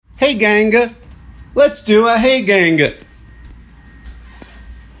Hey ganga, let's do a hey ganga.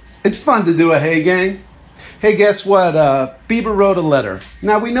 It's fun to do a hey gang. Hey, guess what? Bieber wrote a letter.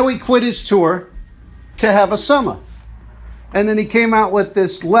 Now we know he quit his tour to have a summer. And then he came out with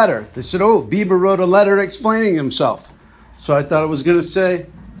this letter. They said, oh, Bieber wrote a letter explaining himself. So I thought it was going to say,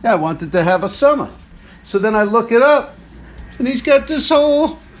 yeah, I wanted to have a summer. So then I look it up, and he's got this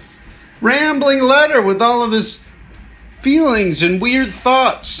whole rambling letter with all of his feelings and weird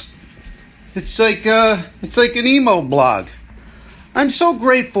thoughts. It's like an emo blog. I'm so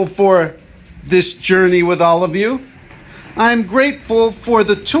grateful for this journey with all of you. I'm grateful for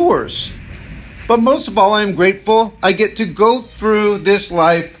the tours. But most of all, I'm grateful I get to go through this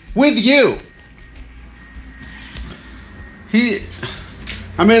life with you.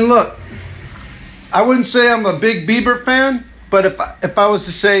 Look, I wouldn't say I'm a big Bieber fan, but if I was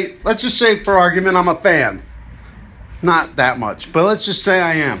to say, let's just say for argument, I'm a fan. Not that much, but let's just say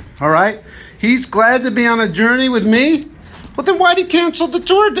I am, all right? He's glad to be on a journey with me. Well, then why'd he cancel the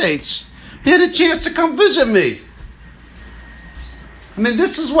tour dates? He had a chance to come visit me.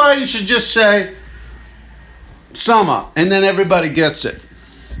 This is why you should just say summer, and then everybody gets it.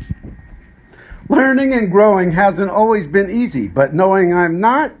 Learning and growing hasn't always been easy, but knowing I'm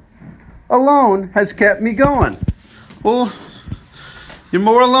not alone has kept me going. Well, you're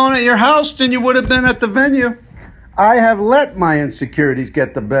more alone at your house than you would have been at the venue. I have let my insecurities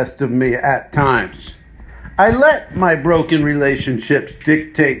get the best of me at times. I let my broken relationships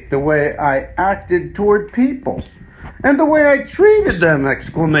dictate the way I acted toward people and the way I treated them, !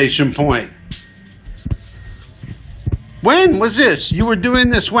 When was this? You were doing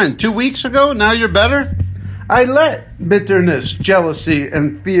this when? 2 weeks ago? Now you're better? I let bitterness, jealousy,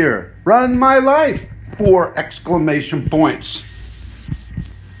 and fear run my life, ! Do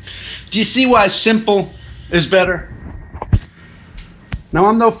you see why simple is better? Now,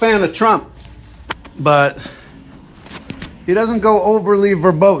 I'm no fan of Trump, but he doesn't go overly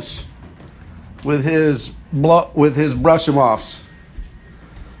verbose with his brush-em-offs.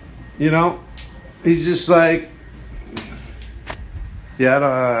 He's just like, yeah,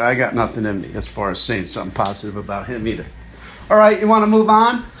 I got nothing in me as far as saying something positive about him either. All right, you want to move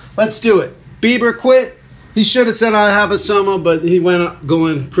on? Let's do it. Bieber quit. He should have said I have a summer, but he went up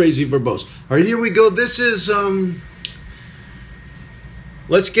going crazy verbose. All right, here we go. This is,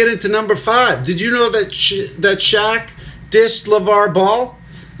 let's get into number 5. Did you know that Shaq dissed LeVar Ball?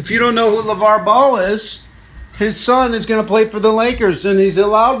 If you don't know who LeVar Ball is, his son is going to play for the Lakers, and he's a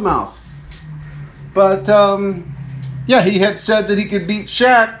loudmouth. But, yeah, he had said that he could beat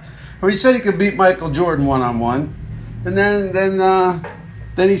Shaq, or he said he could beat Michael Jordan one-on-one. And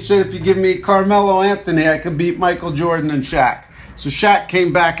then he said, if you give me Carmelo Anthony, I could beat Michael Jordan and Shaq. So Shaq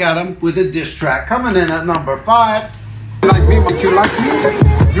came back at him with a diss track. Coming in at number 5. Like me, but you like me,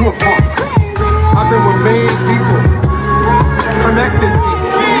 you a punk. I've been with made people, connected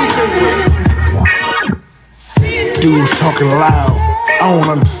people. Dudes talking loud, I don't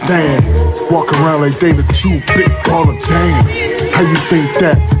understand. Walk around like they the true big baller, damn. How you think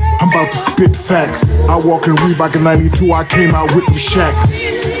that? I'm about to spit facts. I walk in Reebok in 92, I came out with the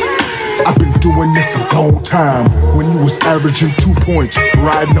Shaqs. I've been doing this a long time. When you was averaging 2 points,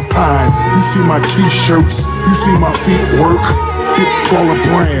 riding a pine. You see my t-shirts, you see my feet work. Big baller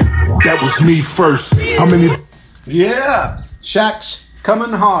brand, that was me first. How many? Yeah, Shaq's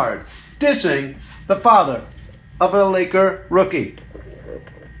coming hard, dissing the father of a Laker rookie.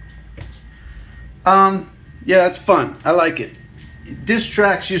 Yeah, it's fun. I like it. Diss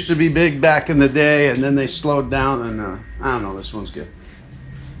tracks used to be big back in the day, and then they slowed down, and I don't know, this one's good.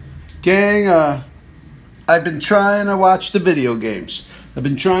 Gang, I've been trying to watch the video games. I've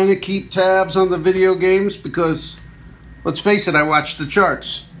been trying to keep tabs on the video games because, let's face it, I watch the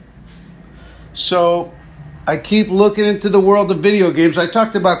charts. So I keep looking into the world of video games. I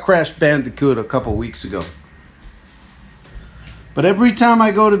talked about Crash Bandicoot a couple weeks ago. But every time I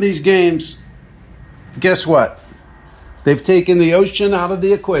go to these games, guess what? They've taken the ocean out of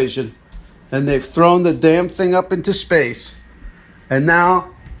the equation, and they've thrown the damn thing up into space. And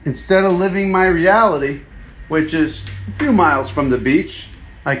now, instead of living my reality, which is a few miles from the beach,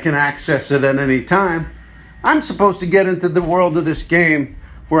 I can access it at any time, I'm supposed to get into the world of this game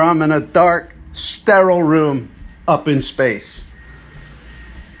where I'm in a dark, sterile room up in space.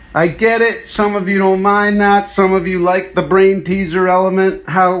 I get it. Some of you don't mind that. Some of you like the brain teaser element.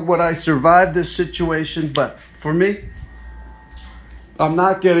 How would I survive this situation? But for me, I'm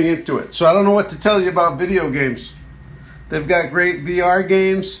not getting into it. So I don't know what to tell you about video games. They've got great VR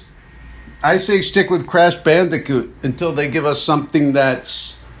games. I say stick with Crash Bandicoot until they give us something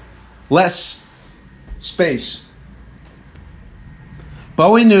that's less space.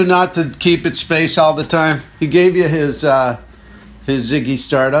 Bowie knew not to keep it space all the time. He gave you his Ziggy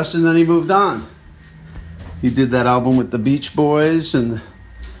Stardust, and then he moved on. He did that album with the Beach Boys, and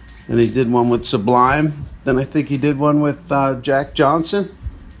he did one with Sublime. Then I think he did one with Jack Johnson.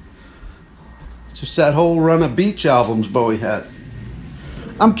 Just that whole run of Beach albums Bowie had.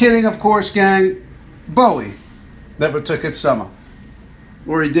 I'm kidding, of course, gang. Bowie never took it summer.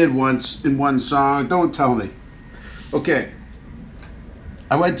 Or he did once in one song. Don't tell me. Okay.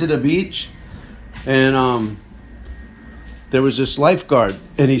 I went to the beach, and there was this lifeguard,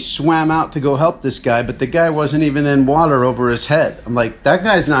 and he swam out to go help this guy, but the guy wasn't even in water over his head. I'm like, that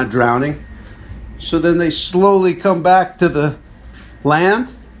guy's not drowning. So then they slowly come back to the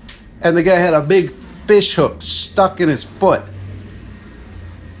land, and the guy had a big fish hook stuck in his foot.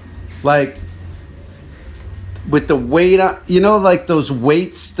 Like, with the weight on, you know, like those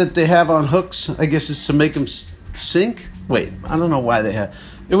weights that they have on hooks, I guess it's to make them sink. Wait, I don't know why they had.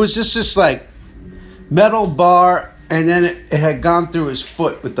 It was just this like metal bar, and then it had gone through his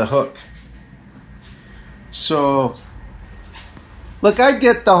foot with the hook. So, look, I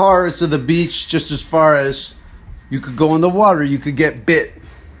get the horrors of the beach just as far as you could go in the water, you could get bit,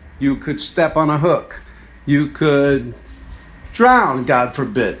 you could step on a hook, you could drown, God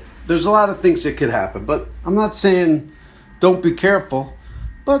forbid. There's a lot of things that could happen, but I'm not saying don't be careful,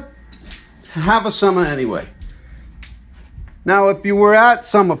 but have a summer anyway. Now, if you were at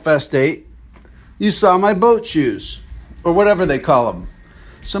Summerfest 8, you saw my boat shoes, or whatever they call them.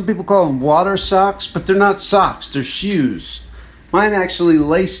 Some people call them water socks, but they're not socks, they're shoes. Mine actually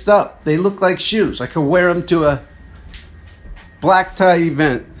laced up. They look like shoes. I could wear them to a black tie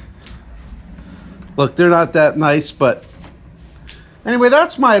event. Look, they're not that nice, but anyway,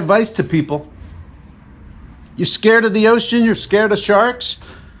 that's my advice to people. You're scared of the ocean, you're scared of sharks?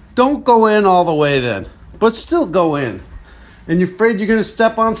 Don't go in all the way then, but still go in. And you're afraid you're going to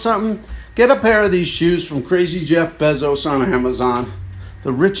step on something? Get a pair of these shoes from Crazy Jeff Bezos on Amazon.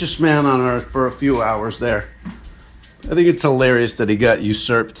 The richest man on earth for a few hours there. I think it's hilarious that he got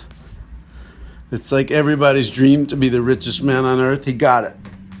usurped. It's like everybody's dream to be the richest man on earth. He got it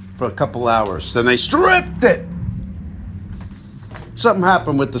for a couple hours. Then they stripped it. Something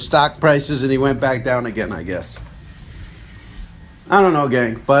happened with the stock prices and he went back down again, I guess. I don't know,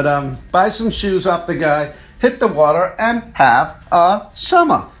 gang. But buy some shoes off the guy. Hit the water and have a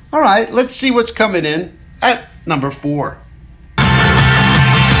summer. All right, let's see what's coming in at number 4. Well,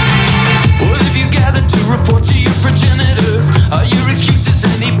 if you gathered to report to your progenitors, are your excuses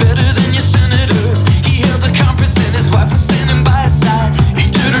any better than your senators? He held a conference and his wife was standing by his side. He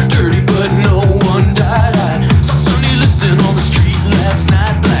did her dirty, but no one died. I saw Sonny Liston on the street last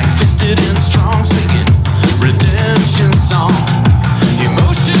night, black-fisted and strong, singing redemption song. He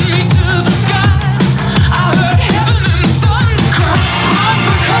motioned me to the sky. I heard heaven and thunder cry, run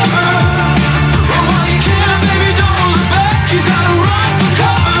for cover. Run while you can, baby, don't look back. You gotta run for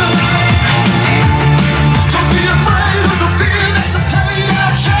cover. Don't be afraid of the fear that's a pain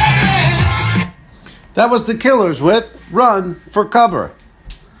out chain. That was the Killers with Run for Cover.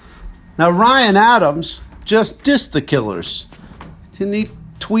 Now, Ryan Adams just dissed the Killers. Didn't he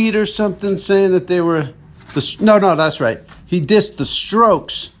tweet or something saying that they were... No, that's right. He dissed the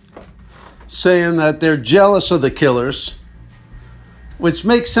Strokes, saying that they're jealous of the Killers, which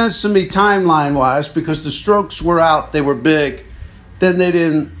makes sense to me timeline-wise because the Strokes were out, they were big, then they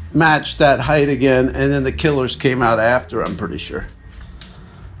didn't match that height again, and then the Killers came out after, I'm pretty sure.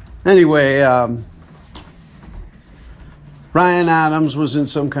 Anyway, Ryan Adams was in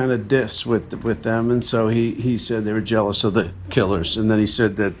some kind of diss with them, and so he said they were jealous of the Killers, and then he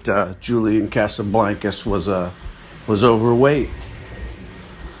said that Julian Casablancas was overweight.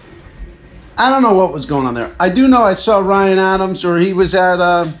 I don't know what was going on there. I do know I saw Ryan Adams, or he was at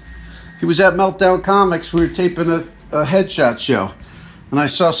Meltdown Comics. We were taping a headshot show, and I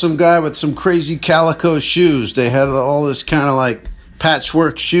saw some guy with some crazy calico shoes. They had all this kind of like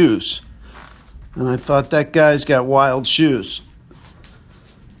patchwork shoes. And I thought, that guy's got wild shoes.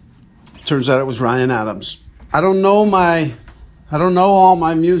 Turns out it was Ryan Adams. I don't know all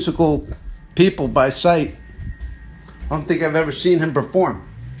my musical people by sight. I don't think I've ever seen him perform.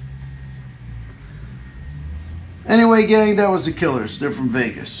 Anyway, gang, that was the Killers. They're from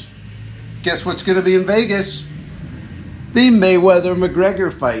Vegas. Guess what's going to be in Vegas? The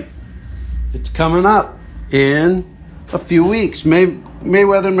Mayweather-McGregor fight. It's coming up in a few weeks.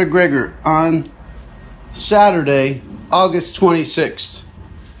 Mayweather-McGregor on Saturday, August 26th.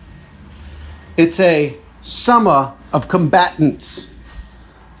 It's a summer of combatants.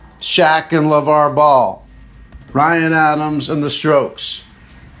 Shaq and LeVar Ball, Ryan Adams and the Strokes,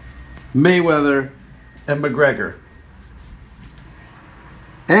 Mayweather and McGregor.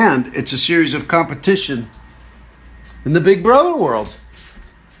 And it's a series of competition in the Big Brother world.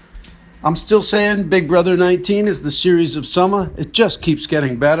 I'm still saying Big Brother 19 is the series of summer. It just keeps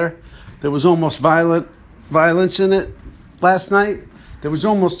getting better. There was almost violence in it last night. There was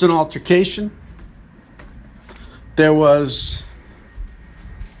almost an altercation. There was...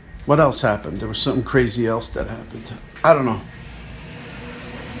 What else happened? There was something crazy else that happened. I don't know.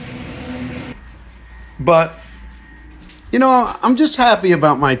 But, you know, I'm just happy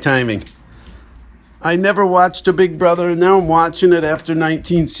about my timing. I never watched a Big Brother, and now I'm watching it after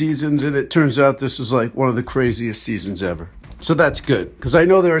 19 seasons, and it turns out this is like one of the craziest seasons ever. So that's good, because I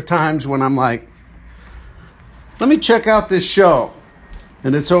know there are times when I'm like, let me check out this show.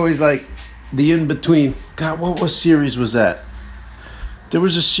 And it's always like the in-between. God, what series was that? There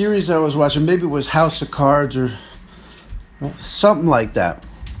was a series I was watching, maybe it was House of Cards or something like that,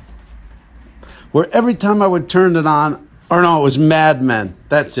 where every time I would turn it on, or no, it was Mad Men.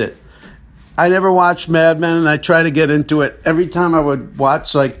 That's it. I never watched Mad Men, and I try to get into it. Every time I would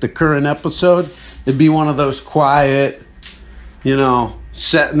watch, like, the current episode, it'd be one of those quiet, you know,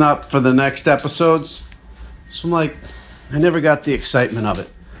 setting up for the next episodes. So I'm like, I never got the excitement of it.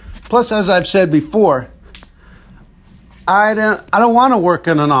 Plus, as I've said before, I don't want to work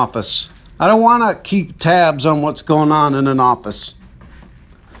in an office. I don't want to keep tabs on what's going on in an office.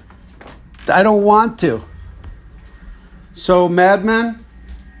 I don't want to. So, Mad Men,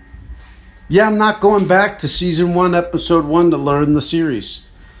 yeah, I'm not going back to season 1, episode 1 to learn the series.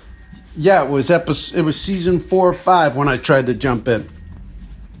 Yeah, it was season 4 or 5 when I tried to jump in.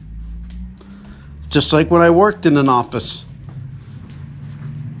 Just like when I worked in an office.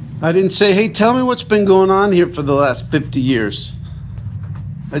 I didn't say, hey, tell me what's been going on here for the last 50 years.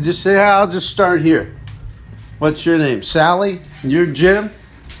 I just say, I'll just start here. What's your name? Sally? And you're Jim?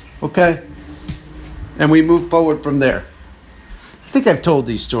 Okay. And we move forward from there. I think I've told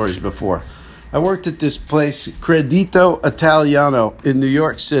these stories before. I worked at this place, Credito Italiano, in New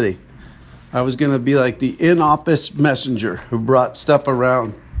York City. I was going to be like the in-office messenger who brought stuff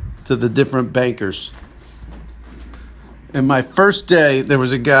around to the different bankers. And my first day, there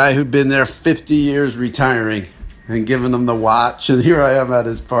was a guy who'd been there 50 years retiring and giving him the watch. And here I am at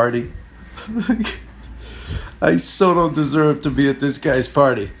his party. I so don't deserve to be at this guy's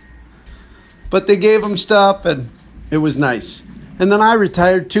party. But they gave him stuff, and it was nice. And then I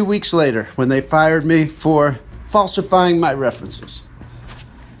retired 2 weeks later when they fired me for falsifying my references.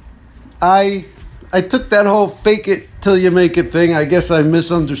 I took that whole fake it till you make it thing. I guess I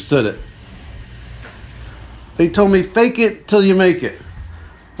misunderstood it. They told me fake it till you make it.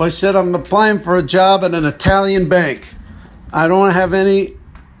 I said I'm applying for a job at an Italian bank. I don't have any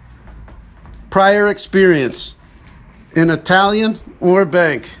prior experience in Italian or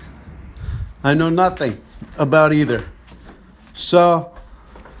bank. I know nothing about either. So,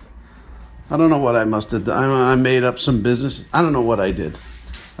 I don't know what I must have done. I made up some business. I don't know what I did.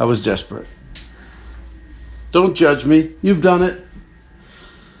 I was desperate. Don't judge me. You've done it.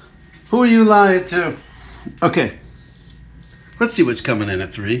 Who are you lying to? Okay. Let's see what's coming in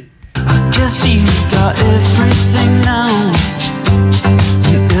at 3. Guess you got everything now.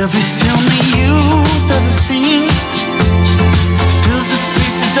 And every film that you've ever seen fills the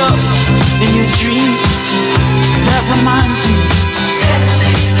spaces up in your dreams. That reminds me.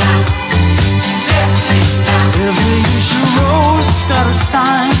 Every usual road's got a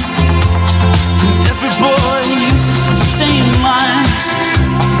sign, and every boy uses the same line.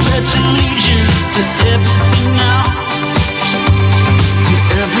 Pledge allegiance to everything now.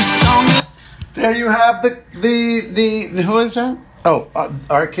 Every song. There you have the who is that? Oh,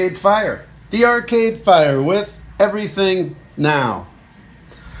 Arcade Fire. The Arcade Fire with Everything Now.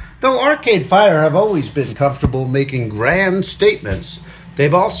 Though Arcade Fire have always been comfortable making grand statements,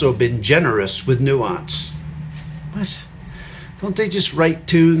 they've also been generous with nuance. What? Don't they just write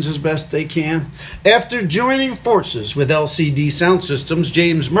tunes as best they can? After joining forces with LCD Sound System's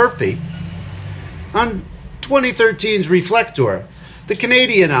James Murphy on 2013's Reflector, the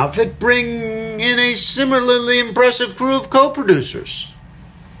Canadian outfit bring in a similarly impressive crew of co-producers.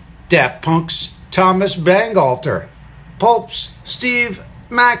 Daft Punk's Thomas Bangalter, Pulp's Steve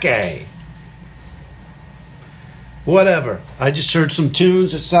Mackay. Whatever. I just heard some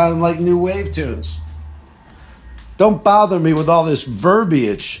tunes that sounded like new wave tunes. Don't bother me with all this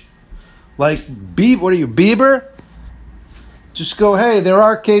verbiage. Like, what are you, Bieber? Just go, hey, they're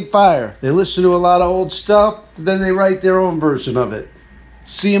Arcade Fire. They listen to a lot of old stuff, then they write their own version of it.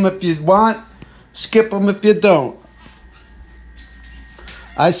 See them if you want, skip them if you don't.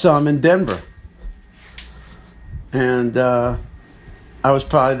 I saw them in Denver. And I was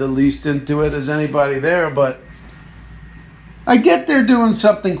probably the least into it as anybody there, but I get they're doing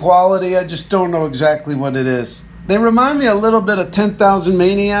something quality. I just don't know exactly what it is. They remind me a little bit of 10,000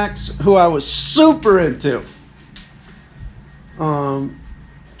 Maniacs, who I was super into.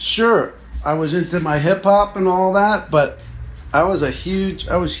 Sure, I was into my hip hop and all that, but I was huge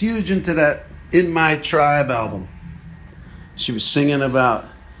into that In My Tribe album. She was singing about,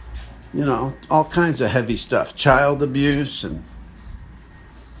 all kinds of heavy stuff, child abuse and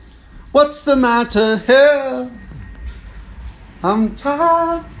what's the matter here? I'm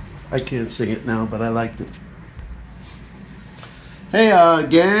tired. I can't sing it now, but I liked it. Hey,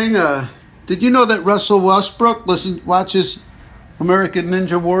 gang, did you know that Russell Westbrook watches American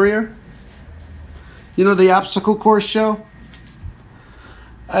Ninja Warrior? You know, the obstacle course show?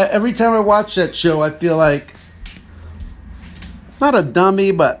 Every time I watch that show, I feel like, not a dummy,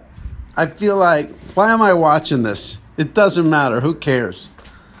 but I feel like, why am I watching this? It doesn't matter. Who cares?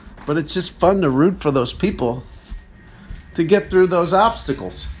 But it's just fun to root for those people to get through those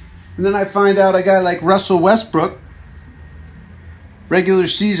obstacles. And then I find out a guy like Russell Westbrook, regular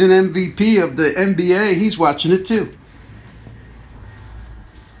season MVP of the NBA, he's watching it too.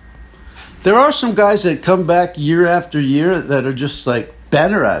 There are some guys that come back year after year that are just like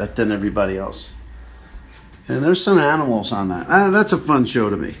better at it than everybody else. And there's some animals on that. That's a fun show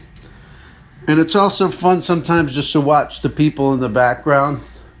to me. And it's also fun sometimes just to watch the people in the background,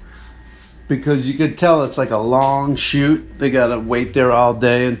 because you could tell it's like a long shoot. They got to wait there all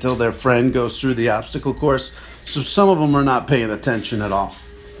day until their friend goes through the obstacle course. So some of them are not paying attention at all.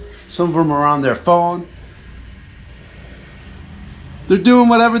 Some of them are on their phone. They're doing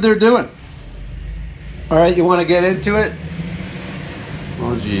whatever they're doing. All right, you want to get into it?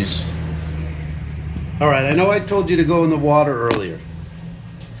 Oh, geez. All right, I know I told you to go in the water earlier.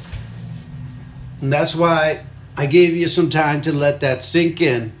 And that's why I gave you some time to let that sink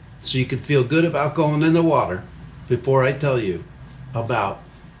in so you can feel good about going in the water before I tell you about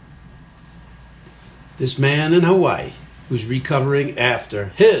this man in Hawaii who's recovering after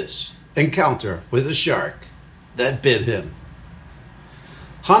his encounter with a shark that bit him.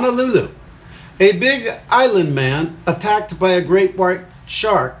 Honolulu. A big island man attacked by a great white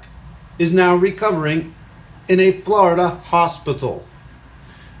shark is now recovering in a Florida hospital.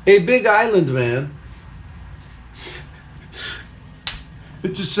 A big island man.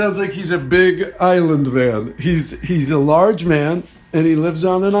 It just sounds like he's a big island man. He's a large man and he lives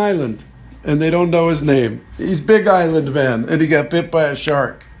on an island and they don't know his name. He's big island man and he got bit by a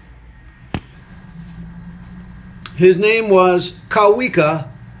shark. His name was Kawika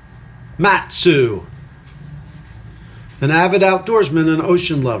Matsu, an avid outdoorsman and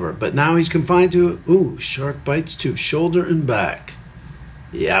ocean lover, but now he's confined to, shark bites to shoulder and back.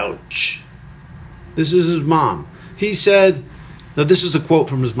 Ouch. This is his mom. He said, now this is a quote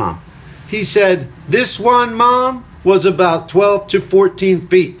from his mom. He said, "This one, Mom, was about 12 to 14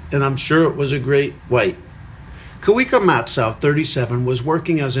 feet, and I'm sure it was a great white." Kawika Matsu, 37, was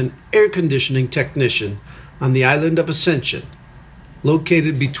working as an air conditioning technician on the island of Ascension,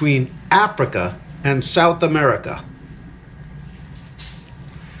 located between Africa and South America.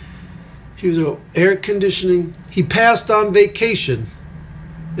 He was air conditioning. He passed on vacation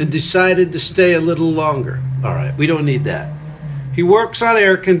and decided to stay a little longer. All right, we don't need that. He works on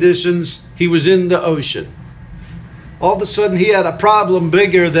air conditions. He was in the ocean. All of a sudden, he had a problem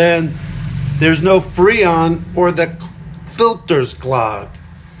bigger than there's no Freon or the filter's clogged.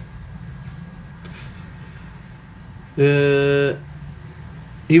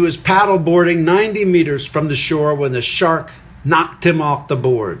 He was paddleboarding 90 meters from the shore when the shark knocked him off the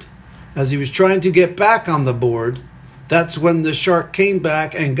board. As he was trying to get back on the board, that's when the shark came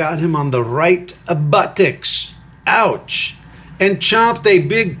back and got him on the right buttocks. Ouch. And chomped a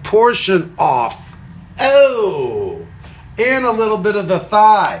big portion off. Oh. And a little bit of the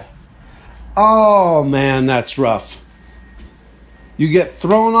thigh. Oh, man, that's rough. You get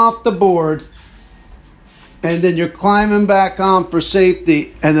thrown off the board, and then you're climbing back on for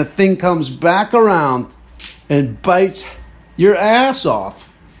safety, and the thing comes back around and bites your ass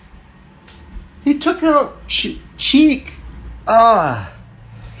off. He took a cheek.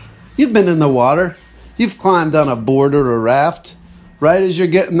 You've been in the water. You've climbed on a board or a raft. Right as you're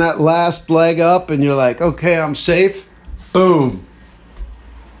getting that last leg up and you're like, okay, I'm safe. Boom.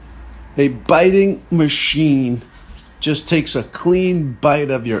 A biting machine just takes a clean bite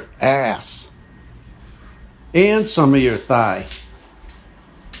of your ass and some of your thigh.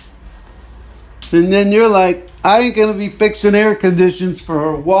 And then you're like, I ain't going to be fixing air conditions for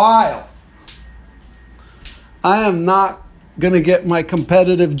a while. I am not going to get my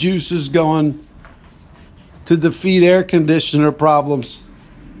competitive juices going to defeat air conditioner problems.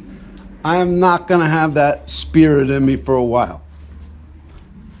 I am not going to have that spirit in me for a while.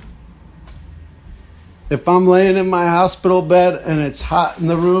 If I'm laying in my hospital bed and it's hot in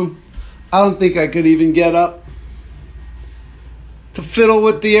the room, I don't think I could even get up to fiddle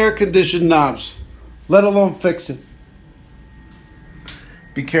with the air conditioned knobs, let alone fix it.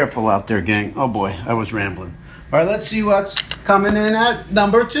 Be careful out there, gang. Oh boy, I was rambling. All right, let's see what's coming in at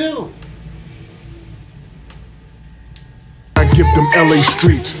number 2. I give them LA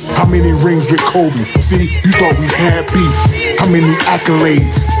streets. How many rings with Kobe? See, you thought we had beef. How many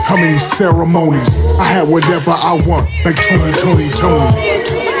accolades? How many ceremonies? I had whatever I want, like Tony.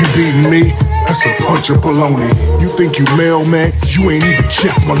 You beating me? That's a bunch of baloney. You think you mailman? You ain't even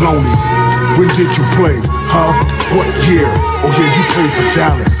Jeff Maloney. When did you play? Huh? What year? Oh yeah, you played for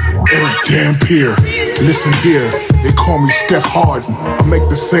Dallas. Eric Dampier. Listen here, they call me Steph Harden. I make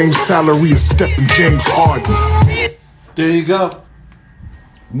the same salary as Steph and James Harden. There you go.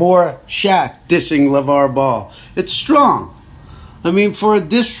 More Shaq dissing LeVar Ball. It's strong. I mean, for a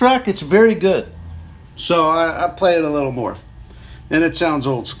diss track, it's very good. So I play it a little more. And it sounds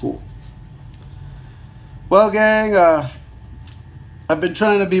old school. Well, gang, I've been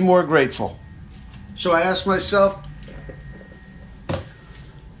trying to be more grateful. So I asked myself,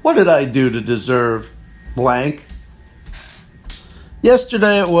 what did I do to deserve blank?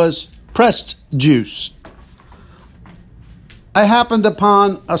 Yesterday it was pressed juice. I happened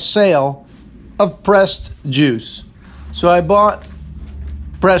upon a sale of pressed juice. So I bought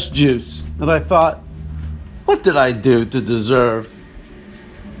pressed juice. And I thought, what did I do to deserve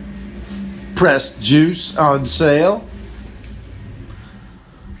pressed juice on sale?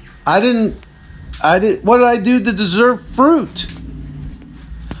 What did I do to deserve fruit?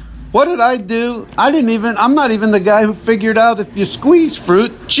 What did I do? I'm not even the guy who figured out if you squeeze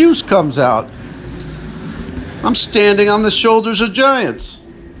fruit, juice comes out. I'm standing on the shoulders of giants.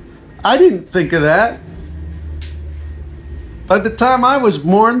 I didn't think of that. By the time I was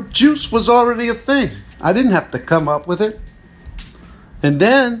born, juice was already a thing. I didn't have to come up with it. And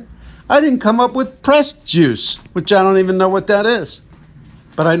then I didn't come up with pressed juice, which I don't even know what that is.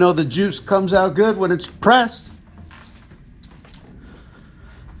 But I know the juice comes out good when it's pressed.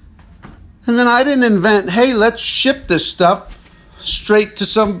 And then I didn't invent, hey, let's ship this stuff straight to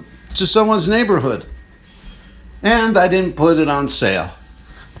someone's neighborhood. And I didn't put it on sale.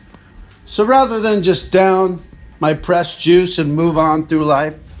 So rather than just down my pressed juice and move on through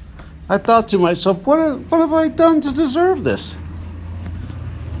life, I thought to myself, what have I done to deserve this?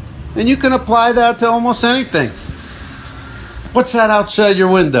 And you can apply that to almost anything. What's that outside your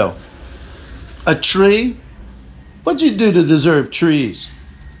window? A tree? What'd you do to deserve trees?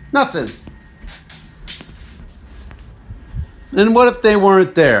 Nothing. And what if they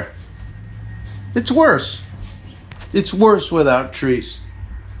weren't there? It's worse. It's worse without trees.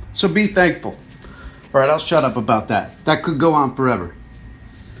 So be thankful. All right, I'll shut up about that. That could go on forever.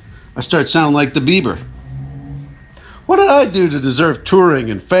 I start sounding like the Bieber. What did I do to deserve touring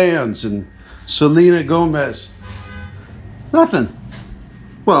and fans and Selena Gomez? Nothing.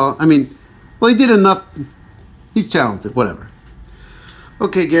 Well, he did enough. He's talented, whatever.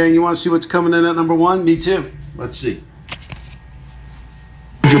 Okay, gang, you want to see what's coming in at number 1? Me too. Let's see.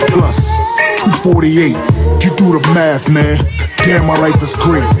 Plus 248. You do the math, man. Damn, my life is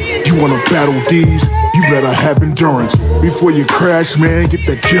great. You wanna battle D's? You better have endurance. Before you crash, man, get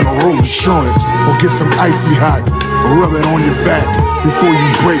that general insurance. Or get some icy hot, rub it on your back. Before you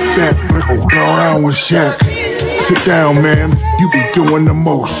break that, go around with Shaq. Sit down, man, you be doing the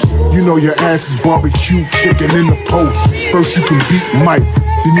most. You know your ass is barbecue chicken in the post. First you can beat Mike,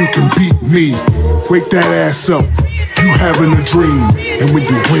 then you can beat me. Wake that ass up, you having a dream. And when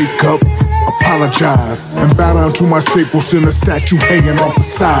you wake up, apologize and bow down to my Staples in a statue hanging off the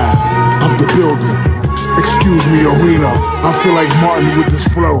side of the building. Excuse me, arena, I feel like Martin with this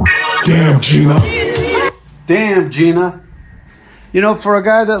flow. Damn, Gina. Damn, Gina. You know, for a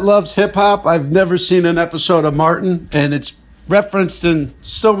guy that loves hip-hop, I've never seen an episode of Martin, and it's referenced in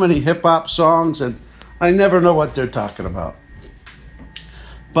so many hip-hop songs, and I never know what they're talking about.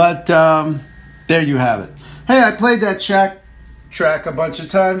 But there you have it. Hey, I played that Shaq track a bunch of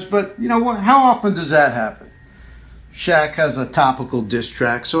times, but you know what? How often does that happen? Shaq has a topical diss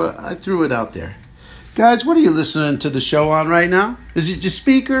track, so I threw it out there. Guys, what are you listening to the show on right now? Is it your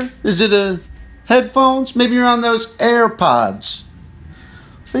speaker? Is it a headphones? Maybe you're on those AirPods.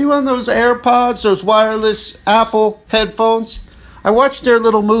 Are you on those AirPods, those wireless Apple headphones? I watched their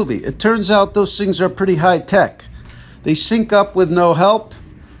little movie. It turns out those things are pretty high tech. They sync up with no help,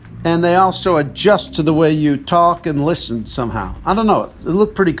 and they also adjust to the way you talk and listen somehow. I don't know. It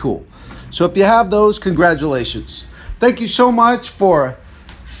looked pretty cool. So if you have those, congratulations. Thank you so much for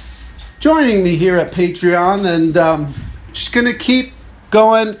joining me here at Patreon, and just going to keep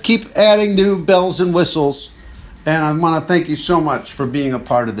going, keep adding new bells and whistles. And I want to thank you so much for being a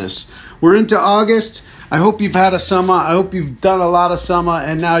part of this. We're into August. I hope you've had a summer. I hope you've done a lot of summer,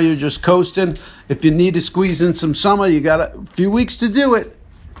 and now you're just coasting. If you need to squeeze in some summer, you got a few weeks to do it.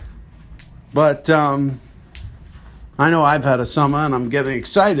 But I know I've had a summer, and I'm getting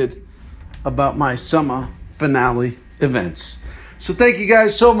excited about my summer finale events. So thank you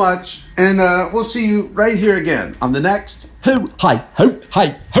guys so much, and we'll see you right here again on the next Ho, Hi, Ho,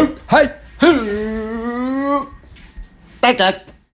 Hi, Ho, Hi, Ho. Thank you.